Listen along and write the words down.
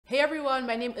everyone,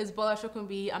 my name is Bola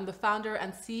Shokumbi. I'm the founder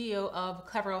and CEO of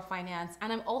Clever Girl Finance,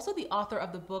 and I'm also the author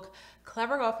of the book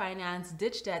Clever Girl Finance,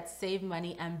 Ditch Debt, Save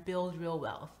Money, and Build Real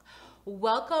Wealth.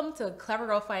 Welcome to Clever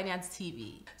Girl Finance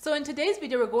TV. So in today's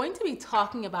video, we're going to be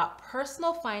talking about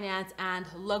personal finance and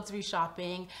luxury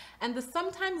shopping and the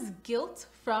sometimes guilt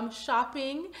from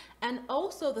shopping and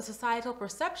also the societal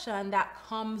perception that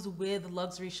comes with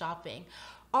luxury shopping.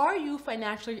 Are you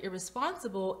financially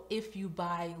irresponsible if you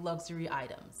buy luxury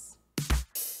items?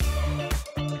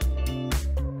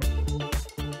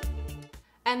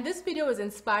 And this video is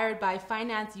inspired by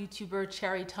finance YouTuber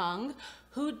Cherry Tongue,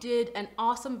 who did an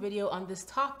awesome video on this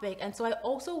topic. And so I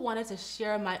also wanted to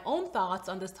share my own thoughts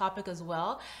on this topic as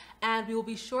well. And we will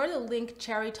be sure to link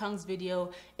Cherry Tongue's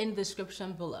video in the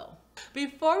description below.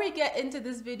 Before we get into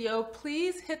this video,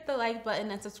 please hit the like button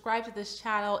and subscribe to this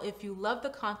channel if you love the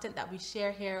content that we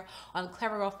share here on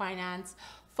Clever Girl Finance.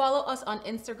 Follow us on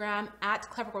Instagram at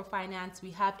Clever Girl Finance.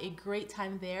 We have a great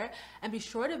time there. And be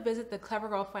sure to visit the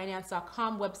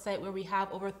clevergirlfinance.com website where we have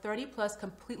over 30 plus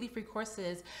completely free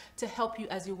courses to help you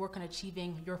as you work on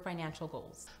achieving your financial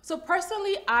goals. So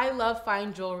personally, I love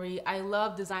fine jewelry. I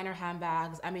love designer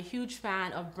handbags. I'm a huge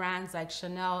fan of brands like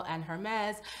Chanel and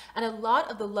Hermes and a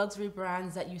lot of the luxury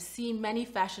brands that you see many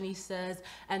fashionistas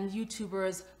and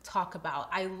YouTubers talk about.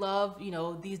 I love,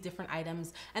 these different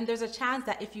items. And there's a chance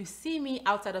that if you see me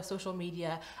outside of social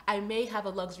media, I may have a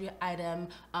luxury item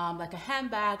like a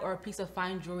handbag or a piece of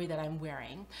fine jewelry that I'm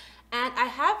wearing. And I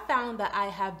have found that I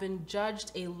have been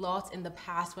judged a lot in the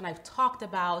past when I've talked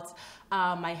about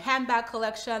my handbag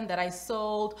collection that I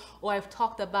sold, or I've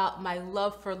talked about my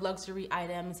love for luxury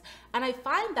items. And I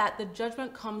find that the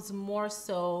judgment comes more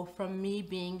so from me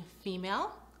being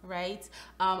female, right?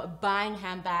 Buying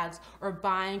handbags or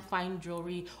buying fine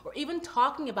jewelry, or even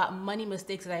talking about money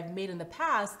mistakes that I've made in the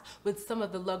past with some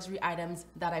of the luxury items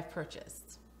that I've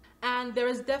purchased. And there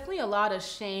is definitely a lot of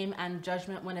shame and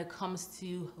judgment when it comes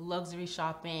to luxury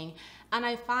shopping. And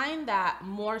I find that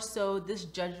more so this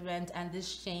judgment and this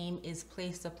shame is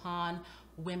placed upon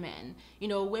women.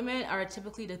 Women are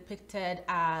typically depicted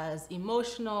as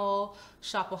emotional,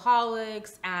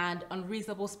 shopaholics, and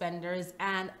unreasonable spenders.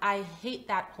 And I hate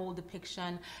that whole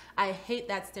depiction. I hate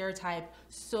that stereotype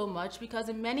so much because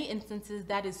in many instances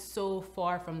that is so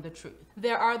far from the truth.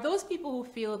 There are those people who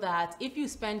feel that if you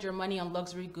spend your money on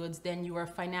luxury goods, then you are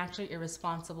financially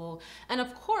irresponsible. And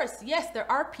of course, yes, there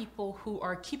are people who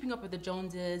are keeping up with the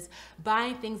Joneses,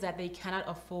 buying things that they cannot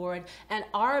afford, and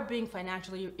are being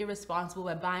financially irresponsible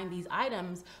by buying these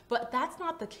items, but that's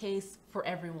not the case for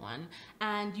everyone.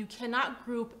 And you cannot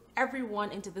group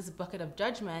everyone into this bucket of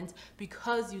judgment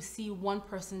because you see one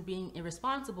person being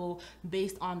irresponsible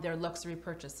based on their luxury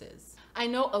purchases. I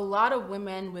know a lot of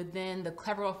women within the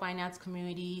Clever Girl Finance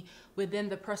community, within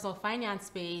the personal finance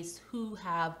space, who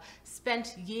have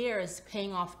spent years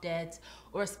paying off debt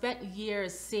or spent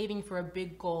years saving for a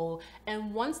big goal.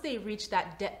 And once they reach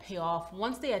that debt payoff,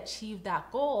 once they achieve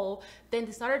that goal, then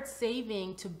they started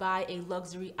saving to buy a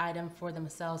luxury item for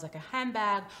themselves, like a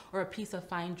handbag or a piece of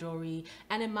fine jewelry.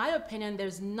 And in my opinion,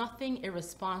 there's nothing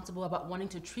irresponsible about wanting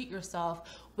to treat yourself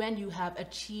when you have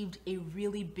achieved a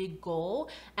really big goal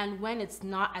and when it's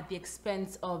not at the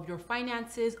expense of your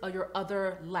finances or your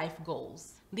other life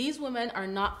goals. These women are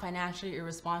not financially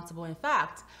irresponsible. In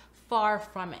fact, far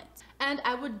from it. And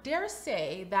I would dare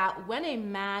say that when a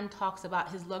man talks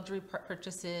about his luxury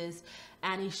purchases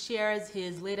and he shares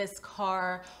his latest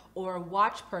car or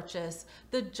watch purchase,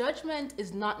 the judgment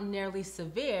is not nearly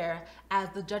severe as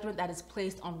the judgment that is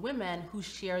placed on women who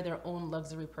share their own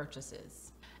luxury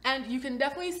purchases. And you can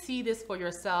definitely see this for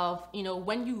yourself,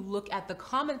 when you look at the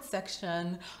comment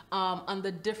section on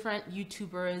the different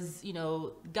YouTubers,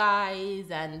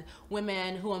 guys and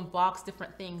women who unbox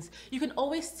different things. You can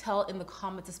always tell in the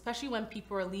comments, especially when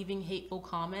people are leaving hateful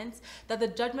comments, that the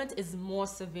judgment is more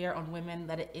severe on women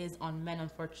than it is on men,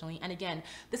 unfortunately. And again,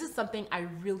 this is something I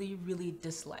really, really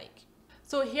dislike.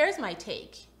 So here's my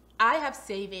take. I have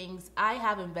savings, I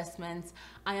have investments,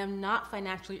 I am not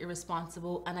financially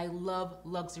irresponsible, and I love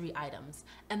luxury items.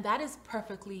 And that is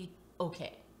perfectly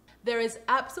okay. There is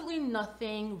absolutely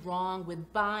nothing wrong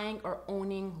with buying or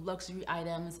owning luxury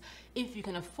items if you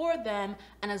can afford them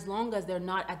and as long as they're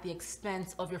not at the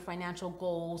expense of your financial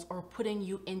goals or putting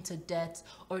you into debt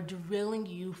or derailing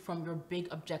you from your big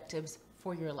objectives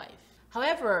for your life.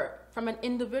 However, from an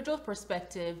individual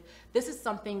perspective, this is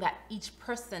something that each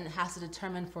person has to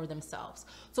determine for themselves.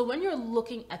 So when you're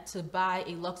looking to buy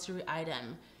a luxury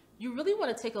item, you really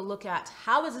want to take a look at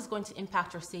how is this going to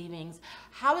impact your savings?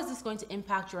 How is this going to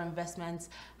impact your investments?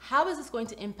 How is this going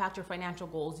to impact your financial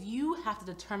goals? You have to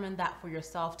determine that for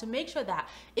yourself to make sure that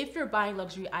if you're buying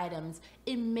luxury items,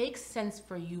 it makes sense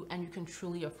for you and you can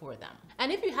truly afford them.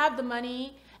 And if you have the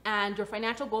money and your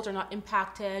financial goals are not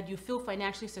impacted, you feel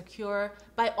financially secure,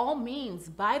 by all means,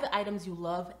 buy the items you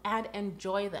love and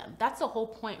enjoy them. That's the whole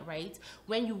point, right?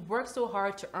 When you work so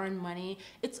hard to earn money,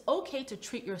 it's okay to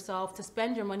treat yourself, to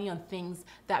spend your money on things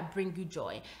that bring you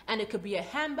joy. And it could be a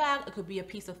handbag, it could be a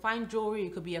piece of fine jewelry,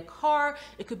 it could be a car,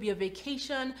 it could be a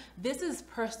vacation. This is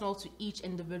personal to each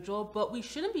individual, but we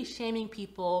shouldn't be shaming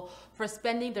people for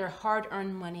spending their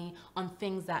hard-earned money on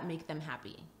things that make them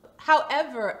happy.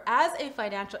 However, as a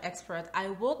financial expert, I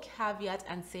will caveat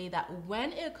and say that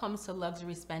when it comes to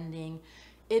luxury spending,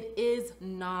 it is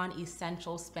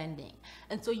non-essential spending.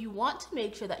 And so you want to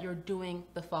make sure that you're doing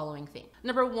the following thing.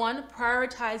 Number one,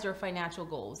 prioritize your financial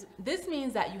goals. This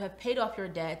means that you have paid off your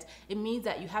debt. It means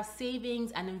that you have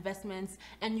savings and investments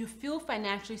and you feel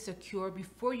financially secure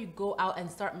before you go out and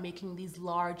start making these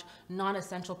large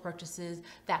non-essential purchases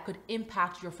that could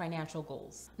impact your financial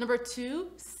goals. Number two,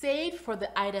 save for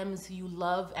the items you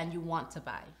love and you want to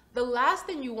buy. The last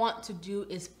thing you want to do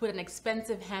is put an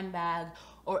expensive handbag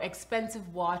or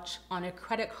expensive watch on a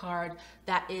credit card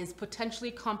that is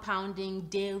potentially compounding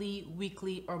daily,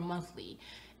 weekly, or monthly.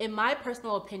 In my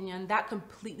personal opinion, that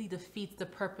completely defeats the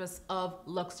purpose of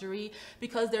luxury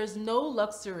because there's no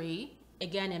luxury,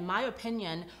 again, in my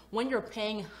opinion, when you're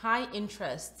paying high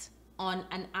interest on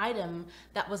an item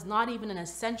that was not even an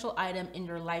essential item in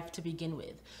your life to begin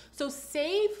with. So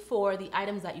save for the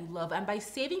items that you love, and by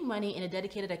saving money in a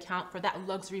dedicated account for that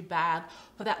luxury bag,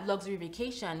 for that luxury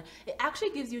vacation, it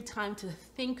actually gives you time to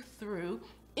think through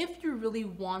if you really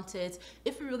want it,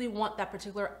 if you really want that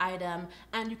particular item,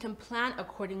 and you can plan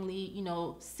accordingly,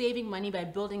 saving money by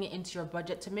building it into your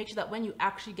budget to make sure that when you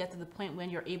actually get to the point when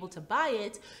you're able to buy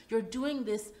it, you're doing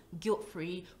this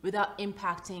guilt-free without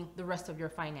impacting the rest of your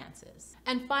finances.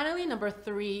 And finally, number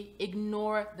three,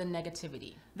 ignore the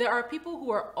negativity. There are people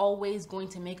who are always going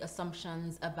to make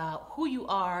assumptions about who you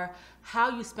are, how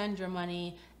you spend your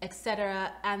money,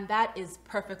 etc. And that is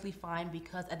perfectly fine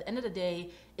because at the end of the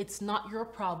day, it's not your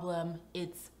problem,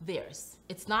 it's theirs.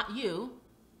 It's not you,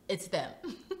 it's them.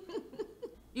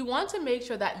 You want to make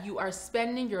sure that you are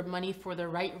spending your money for the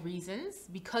right reasons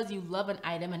because you love an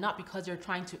item and not because you're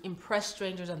trying to impress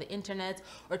strangers on the internet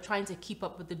or trying to keep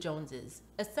up with the Joneses.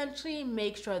 Essentially,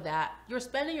 make sure that you're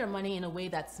spending your money in a way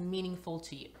that's meaningful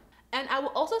to you. And I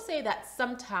will also say that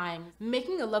sometimes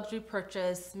making a luxury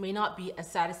purchase may not be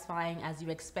as satisfying as you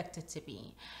expect it to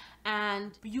be.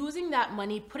 And using that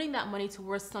money, putting that money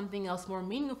towards something else more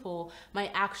meaningful might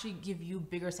actually give you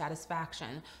bigger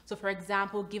satisfaction. So for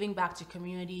example, giving back to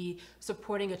community,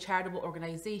 supporting a charitable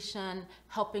organization,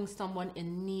 helping someone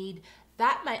in need,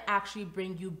 that might actually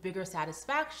bring you bigger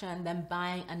satisfaction than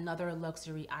buying another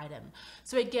luxury item.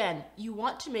 So again, you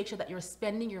want to make sure that you're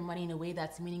spending your money in a way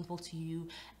that's meaningful to you.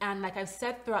 And like I've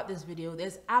said throughout this video,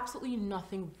 there's absolutely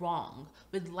nothing wrong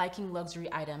with liking luxury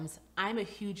items. I'm a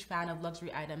huge fan of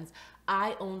luxury items.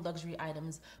 I own luxury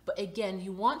items. But again,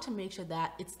 you want to make sure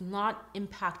that it's not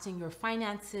impacting your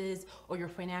finances or your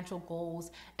financial goals,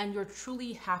 and you're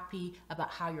truly happy about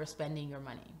how you're spending your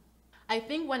money. I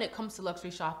think when it comes to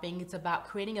luxury shopping, it's about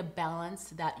creating a balance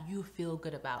that you feel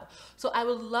good about. So I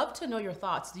would love to know your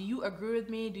thoughts. Do you agree with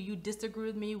me? Do you disagree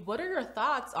with me? What are your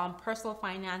thoughts on personal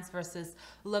finance versus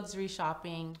luxury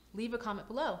shopping? Leave a comment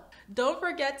below. Don't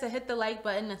forget to hit the like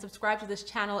button and subscribe to this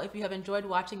channel if you have enjoyed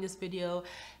watching this video.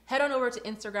 Head on over to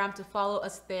Instagram to follow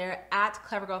us there at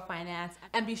Clever Girl Finance,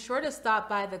 and be sure to stop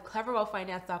by the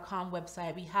clevergirlfinance.com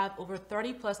website. We have over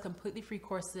 30 plus completely free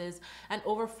courses and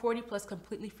over 40 plus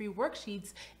completely free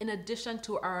worksheets in addition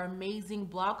to our amazing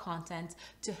blog content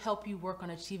to help you work on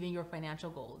achieving your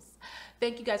financial goals.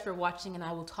 Thank you guys for watching, and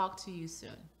I will talk to you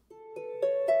soon.